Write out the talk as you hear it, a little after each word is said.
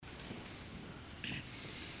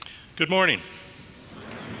Good morning.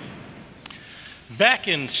 Back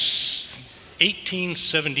in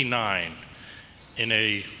 1879, in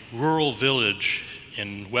a rural village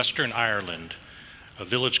in Western Ireland, a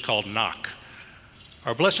village called Knock,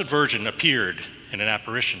 our Blessed Virgin appeared in an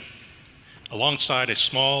apparition alongside a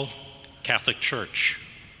small Catholic church.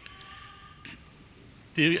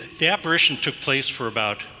 The apparition took place for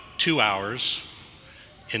about 2 hours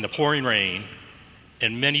in the pouring rain,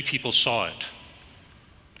 and many people saw it.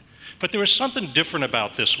 But there was something different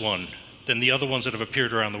about this one than the other ones that have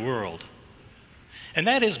appeared around the world. And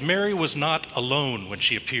that is, Mary was not alone when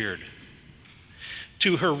she appeared.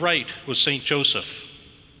 To her right was St. Joseph.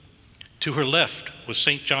 To her left was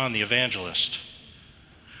St. John the Evangelist.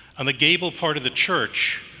 On the gable part of the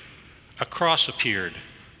church, a cross appeared,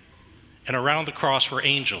 and around the cross were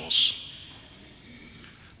angels.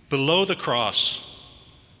 Below the cross,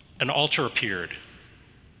 an altar appeared,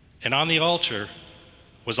 and on the altar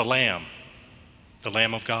was a lamb, the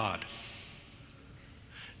Lamb of God.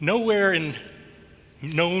 Nowhere in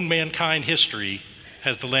known mankind history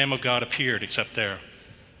has the Lamb of God appeared except there.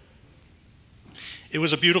 It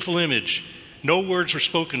was a beautiful image. No words were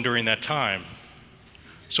spoken during that time.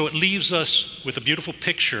 So it leaves us with a beautiful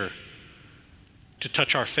picture to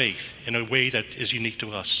touch our faith in a way that is unique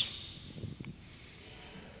to us.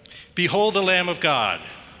 Behold the Lamb of God.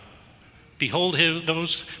 Behold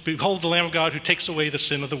the Lamb of God who takes away the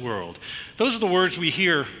sin of the world. Those are the words we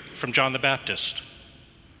hear from John the Baptist.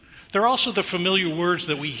 They're also the familiar words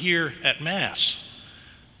that we hear at Mass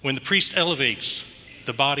when the priest elevates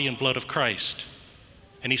the body and blood of Christ.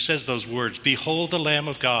 And he says those words, "Behold the Lamb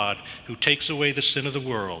of God who takes away the sin of the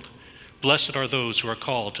world. Blessed are those who are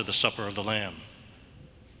called to the supper of the Lamb."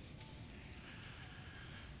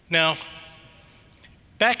 Now,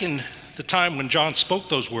 back in the time when John spoke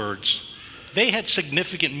those words, they had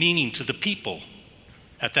significant meaning to the people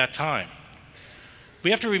at that time.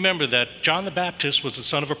 We have to remember that John the Baptist was the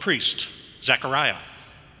son of a priest, Zechariah.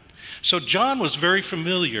 So John was very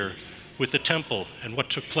familiar with the temple and what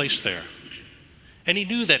took place there. And he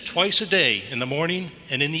knew that twice a day, in the morning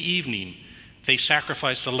and in the evening, they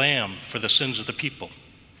sacrificed a lamb for the sins of the people.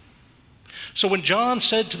 So when John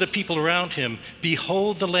said to the people around him,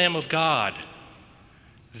 "Behold the Lamb of God,"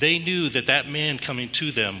 they knew that that man coming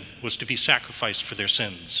to them was to be sacrificed for their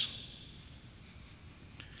sins.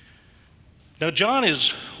 Now, John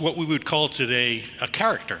is what we would call today a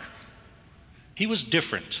character. He was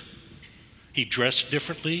different. He dressed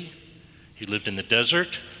differently. He lived in the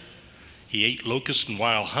desert. He ate locusts and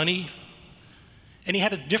wild honey. And he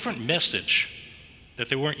had a different message that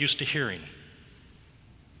they weren't used to hearing.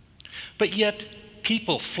 But yet,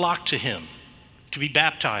 people flocked to him to be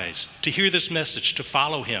baptized, to hear this message, to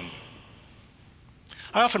follow him.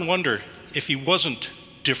 I often wonder if he wasn't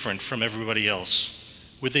different from everybody else,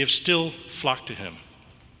 would they have still flocked to him?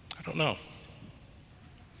 I don't know.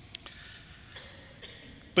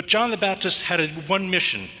 But John the Baptist had one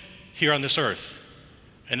mission here on this earth,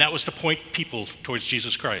 and that was to point people towards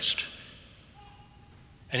Jesus Christ.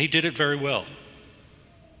 And he did it very well.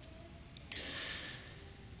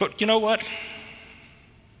 But you know what?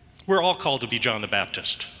 We're all called to be John the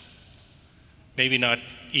Baptist. Maybe not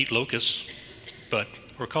eat locusts, but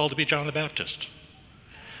we're called to be John the Baptist.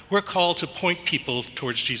 We're called to point people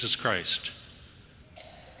towards Jesus Christ,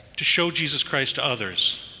 to show Jesus Christ to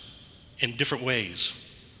others in different ways,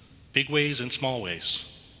 big ways and small ways.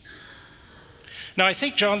 Now, I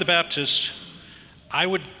think John the Baptist, I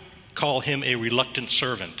would call him a reluctant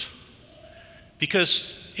servant,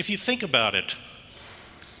 because if you think about it,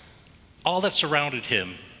 all that surrounded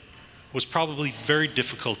him was probably very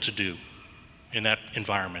difficult to do in that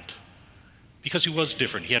environment because he was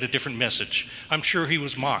different. He had a different message. I'm sure he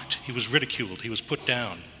was mocked. He was ridiculed. He was put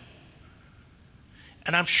down.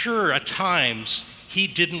 And I'm sure at times he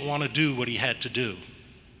didn't want to do what he had to do.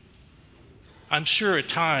 I'm sure at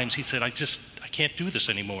times he said, I can't do this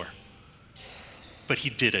anymore. But he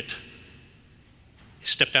did it. He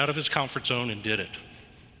stepped out of his comfort zone and did it.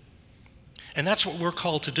 And that's what we're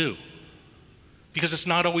called to do. Because it's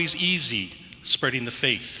not always easy spreading the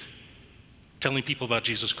faith, telling people about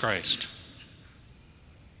Jesus Christ.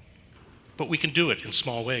 But we can do it in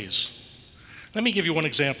small ways. Let me give you one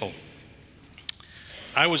example.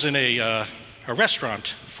 I was in a restaurant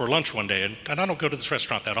for lunch one day, and I don't go to this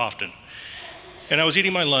restaurant that often. And I was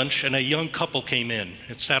eating my lunch, and a young couple came in.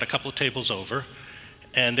 It sat a couple of tables over,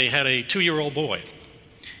 and they had a 2-year-old boy.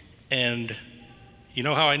 And you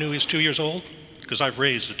know how I knew he was 2 years old? Because I've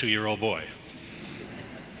raised a 2-year-old boy.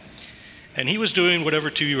 And he was doing whatever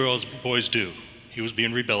 2-year-old boys do. He was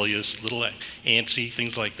being rebellious, a little antsy,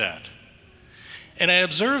 things like that. And I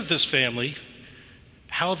observed this family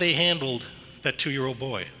how they handled that 2-year-old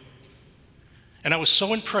boy. And I was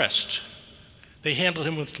so impressed. They handled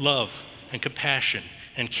him with love and compassion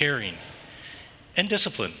and caring and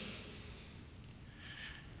discipline.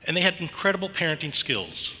 And they had incredible parenting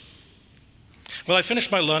skills. Well, I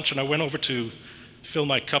finished my lunch and I went over to fill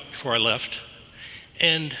my cup before I left.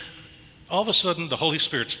 And all of a sudden, the Holy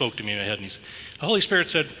Spirit spoke to me in my head. And the Holy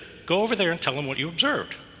Spirit said, "Go over there and tell them what you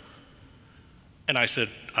observed." And I said,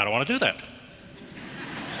 "I don't want to do that.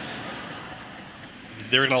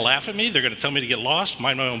 They're going to laugh at me. They're going to tell me to get lost,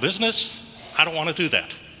 mind my own business. I don't want to do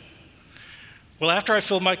that." Well, after I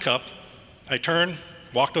filled my cup, I turned,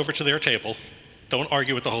 walked over to their table. Don't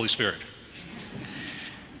argue with the Holy Spirit.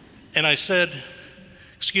 And I said,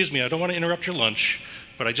 "Excuse me, I don't want to interrupt your lunch,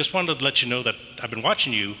 but I just wanted to let you know that I've been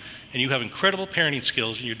watching you, and you have incredible parenting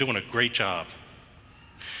skills, and you're doing a great job."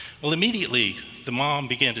 Well, immediately, the mom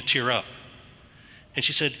began to tear up. And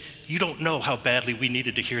she said, "You don't know how badly we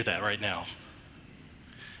needed to hear that right now."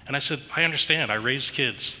 And I said, "I understand. I raised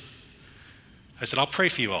kids." I said, "I'll pray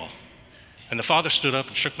for you all." And the father stood up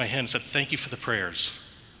and shook my hand and said, "Thank you for the prayers."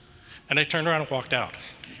 And I turned around and walked out.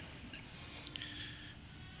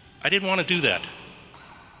 I didn't want to do that.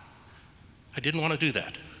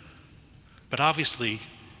 But obviously,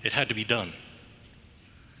 it had to be done.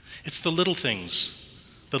 It's the little things,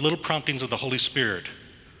 the little promptings of the Holy Spirit,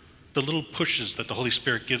 the little pushes that the Holy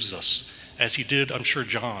Spirit gives us, as he did, I'm sure,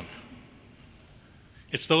 John.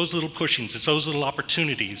 It's those little pushings, it's those little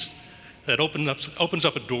opportunities that opens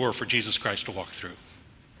up a door for Jesus Christ to walk through.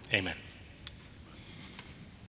 Amen.